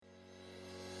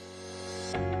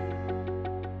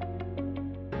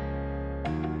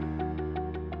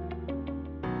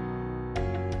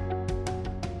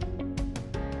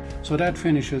So that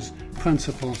finishes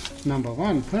principle number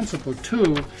 1. Principle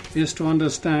 2 is to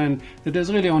understand that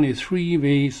there's really only 3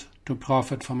 ways to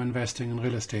profit from investing in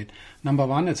real estate. Number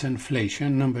 1, it's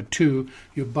inflation. Number 2,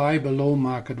 you buy below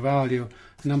market value.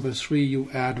 Number 3, you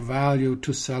add value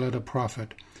to sell at a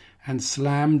profit. And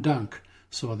slam dunk.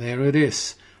 So there it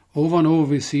is. Over and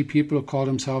over we see people who call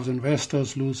themselves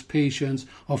investors lose patience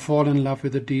or fall in love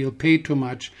with a deal, pay too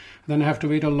much, then have to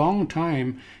wait a long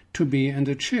time to be in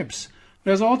the chips.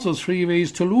 There's also 3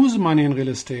 ways to lose money in real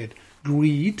estate.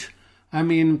 Greed.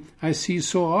 I see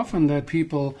so often that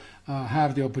people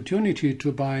have the opportunity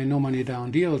to buy no money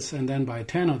down deals and then buy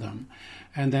 10 of them.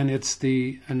 And then it's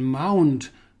the amount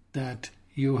that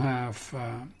you have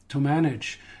to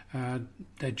manage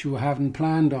that you haven't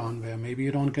planned on, where maybe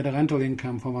you don't get a rental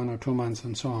income for 1 or 2 months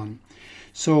and so on.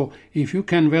 So if you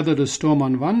can weather the storm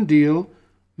on 1 deal,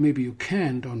 maybe you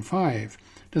can't on 5.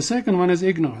 The second one is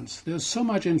ignorance. There's so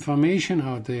much information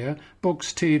out there,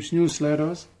 books, tapes,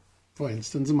 newsletters, for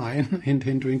instance mine, hint,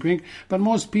 hint, wink, wink. But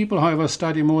most people, however,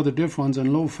 study more the difference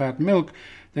in low-fat milk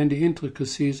than the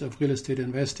intricacies of real estate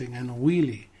investing. And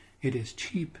really, it is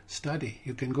cheap study.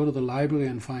 You can go to the library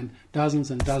and find dozens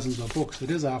and dozens of books.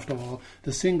 It is, after all,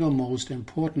 the single most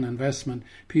important investment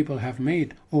people have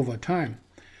made over time.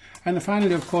 And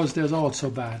finally, of course, there's also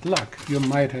bad luck. You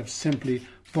might have simply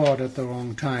bought at the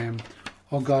wrong time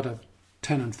or got a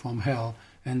tenant from hell,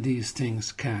 and these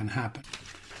things can happen.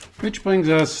 Which brings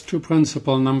us to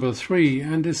principle number 3,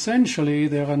 and essentially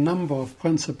there are a number of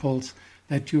principles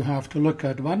that you have to look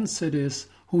at. Once it is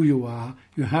who you are,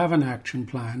 you have an action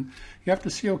plan, you have to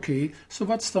see, okay, so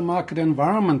what's the market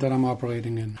environment that I'm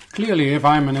operating in? Clearly, if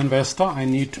I'm an investor, I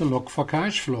need to look for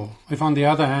cash flow. If on the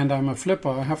other hand I'm a flipper,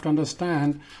 I have to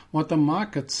understand what the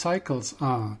market cycles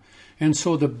are. And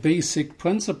so the basic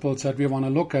principles that we want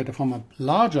to look at from a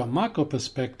larger macro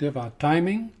perspective are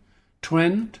timing,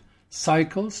 trend,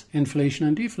 cycles, inflation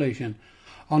and deflation.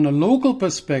 On a local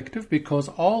perspective, because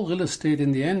all real estate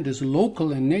in the end is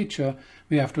local in nature,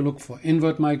 we have to look for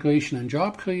inward migration and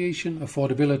job creation,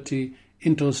 affordability,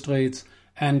 interest rates,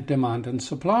 and demand and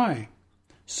supply.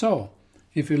 So,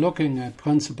 if you're looking at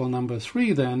principle number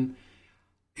 3, then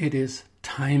it is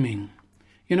timing.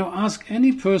 Ask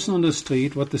any person on the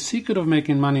street what the secret of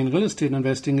making money in real estate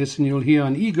investing is, and you'll hear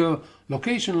an eager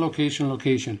location, location,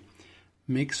 location.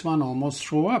 Makes one almost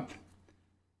throw up.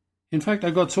 In fact,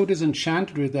 I got so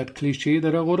disenchanted with that cliche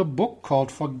that I wrote a book called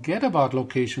Forget About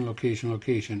Location, Location,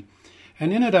 Location.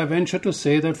 And in it I venture to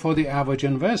say that for the average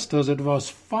investors it was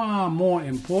far more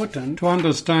important to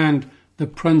understand the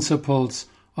principles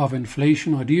of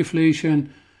inflation or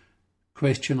deflation,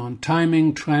 question on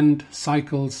timing, trend,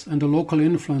 cycles, and the local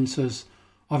influences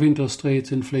of interest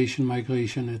rates, inflation,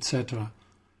 migration, etc.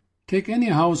 Take any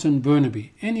house in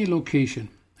Burnaby, any location.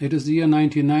 It is the year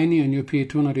 1990 and you pay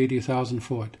 $280,000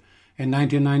 for it. In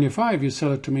 1995, you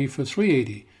sell it to me for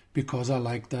 $380 because I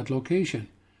like that location.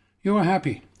 You are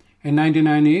happy. In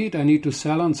 1998, I need to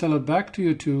sell and sell it back to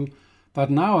you too,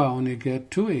 but now I only get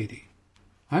 $280.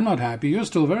 I'm not happy. You're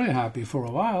still very happy for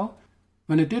a while.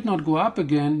 When it did not go up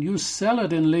again, you sell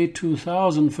it in late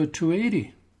 2000 for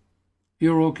 $280.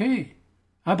 You're okay.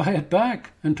 I buy it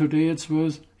back, and today it's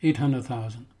worth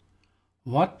 $800,000.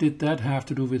 What did that have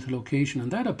to do with location?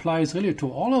 And that applies really to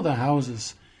all of the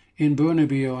houses in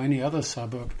Burnaby or any other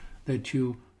suburb that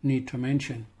you need to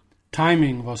mention.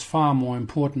 Timing was far more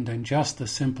important than just the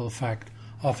simple fact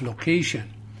of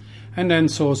location. And then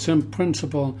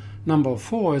principle number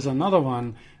 4 is another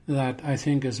one that I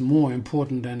think is more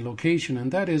important than location,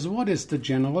 and that is, what is the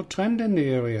general trend in the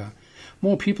area?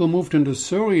 More people moved into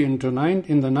Surrey in the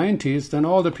 90s than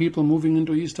all the people moving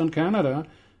into Eastern Canada,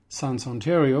 sans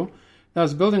Ontario.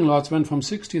 Thus, building lots went from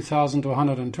 60,000 to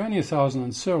 120,000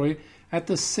 in Surrey at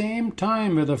the same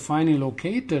time where the finely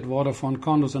located waterfront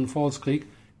condos in Falls Creek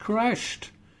crashed.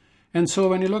 And so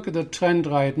when you look at the trend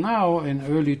right now in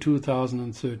early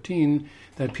 2013,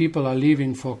 that people are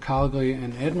leaving for Calgary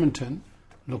and Edmonton,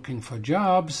 looking for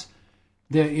jobs,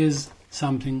 there is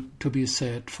something to be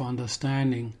said for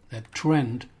understanding that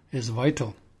trend is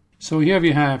vital. So here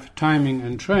we have timing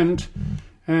and trend,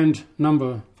 and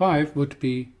number 5 would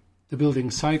be the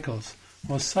building cycles,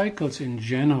 or cycles in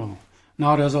general.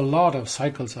 Now there's a lot of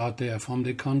cycles out there, from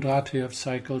the Kondratiev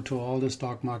cycle to all the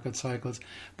stock market cycles,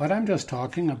 but I'm just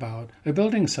talking about a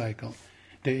building cycle.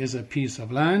 There is a piece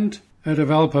of land, a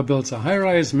developer builds a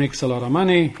high-rise, makes a lot of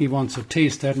money, he wants to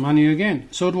taste that money again.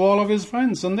 So do all of his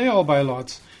friends, and they all buy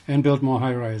lots and build more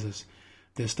high-rises.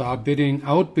 They start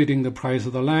outbidding the price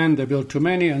of the land, they build too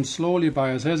many, and slowly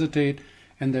buyers hesitate,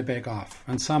 and they back off.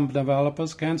 And some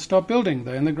developers can't stop building,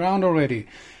 they're in the ground already.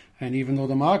 And even though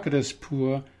the market is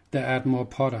poor, they add more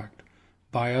product.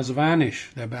 buyers vanish,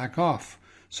 they back off.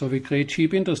 So we create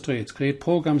cheap interest rates, create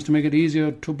programs to make it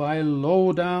easier to buy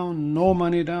low down, no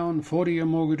money down, 40-year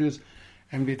mortgages,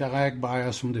 and we direct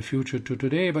buyers from the future to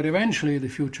today. But eventually the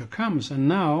future comes, and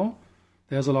now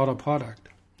there's a lot of product.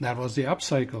 That was the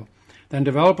upcycle. Then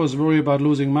developers worry about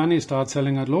losing money, start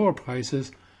selling at lower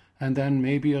prices, and then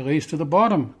maybe a race to the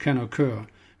bottom can occur.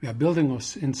 We are building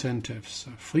incentives,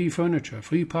 free furniture,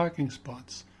 free parking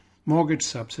spots, mortgage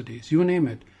subsidies, you name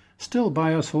it. Still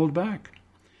buyers hold back.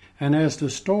 And as the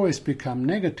stories become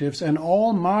negatives, and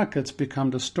all markets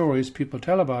become the stories people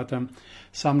tell about them,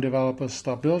 some developers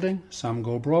stop building, some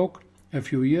go broke, a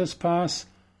few years pass,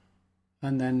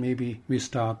 and then maybe we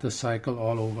start the cycle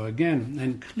all over again.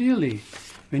 And clearly,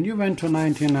 when you went to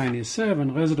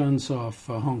 1997, residents of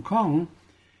Hong Kong,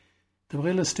 the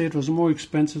real estate was more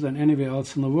expensive than anywhere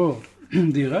else in the world.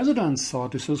 The residents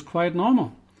thought this was quite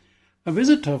normal. A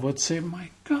visitor would say, my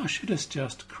gosh, it is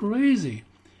just crazy.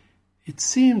 It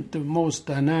seemed the most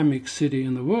dynamic city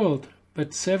in the world,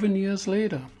 but 7 years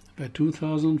later, by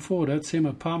 2004, that same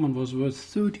apartment was worth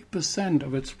 30%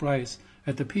 of its price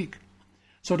at the peak.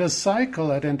 So the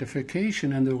cycle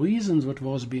identification and the reasons what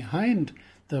was behind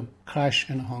the crash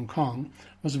in Hong Kong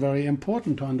was very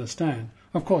important to understand.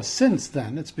 Of course, since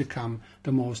then, it's become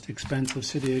the most expensive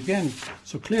city again.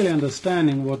 So clearly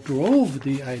understanding what drove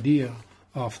the idea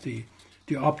of the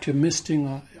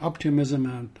optimism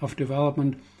of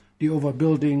development, the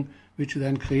overbuilding, which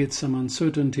then creates some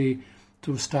uncertainty,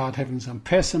 to start having some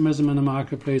pessimism in the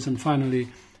marketplace, and finally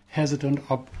hesitant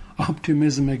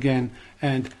optimism again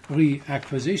and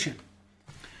reacquisition.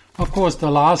 Of course,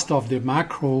 the last of the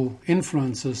macro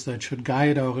influences that should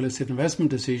guide our real estate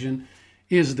investment decision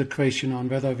is the question on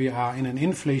whether we are in an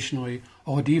inflationary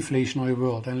or deflationary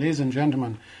world. And ladies and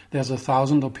gentlemen, there's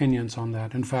 1,000 opinions on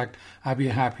that. In fact, I'd be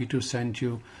happy to send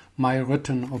you my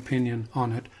written opinion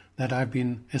on it that I've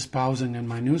been espousing in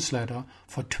my newsletter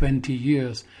for 20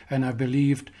 years. And I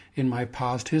believed in my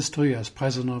past history as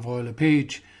president of Royal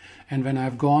LePage. And when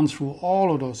I've gone through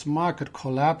all of those market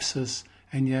collapses,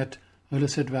 and yet real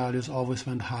estate values always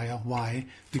went higher. Why?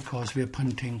 Because we're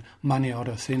printing money out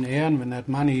of thin air, and when that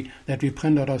money that we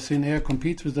print out of thin air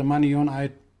competes with the money you and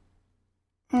I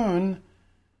earn,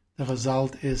 the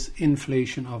result is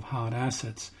inflation of hard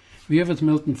assets. We have with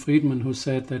Milton Friedman, who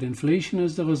said that inflation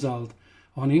is the result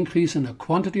of an increase in the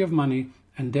quantity of money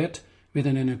and debt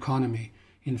within an economy.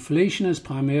 Inflation is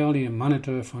primarily a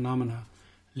monetary phenomenon.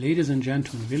 Ladies and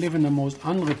gentlemen, we live in the most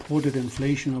unreported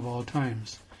inflation of all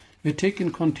times. We're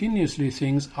taking continuously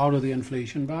things out of the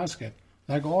inflation basket,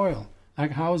 like oil,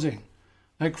 like housing,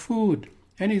 like food.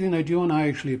 Anything that you and I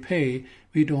actually pay,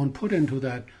 we don't put into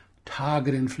that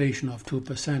target inflation of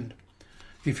 2%.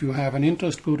 If you have an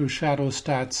interest, go to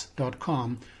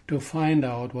shadowstats.com to find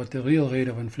out what the real rate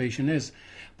of inflation is.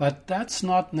 But that's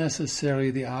not necessarily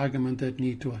the argument that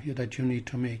you need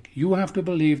to make. You have to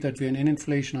believe that we're in an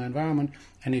inflationary environment,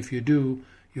 and if you do,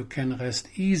 you can rest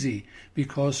easy,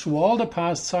 because through all the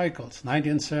past cycles,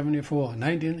 1974,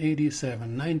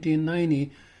 1987,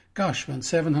 1990, gosh, when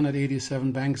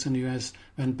 787 banks in the US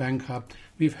went bankrupt,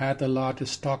 we've had the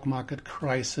largest stock market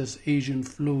crisis, Asian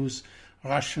flus,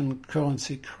 Russian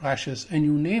currency crashes, and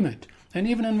you name it. And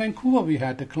even in Vancouver, we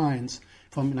had declines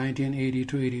from 1980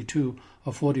 to 82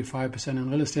 of 45%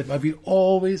 in real estate, but we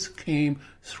always came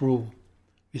through.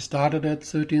 We started at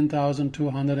 $13,200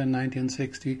 in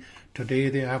 1960. Today,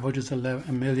 the average is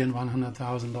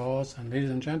 $11,100,000. And ladies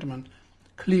and gentlemen,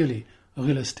 clearly,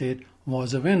 real estate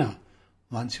was a winner.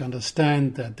 Once you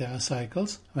understand that there are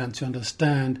cycles, once you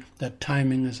understand that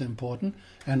timing is important,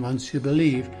 and once you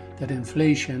believe that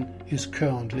inflation is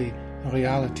currently a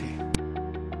reality.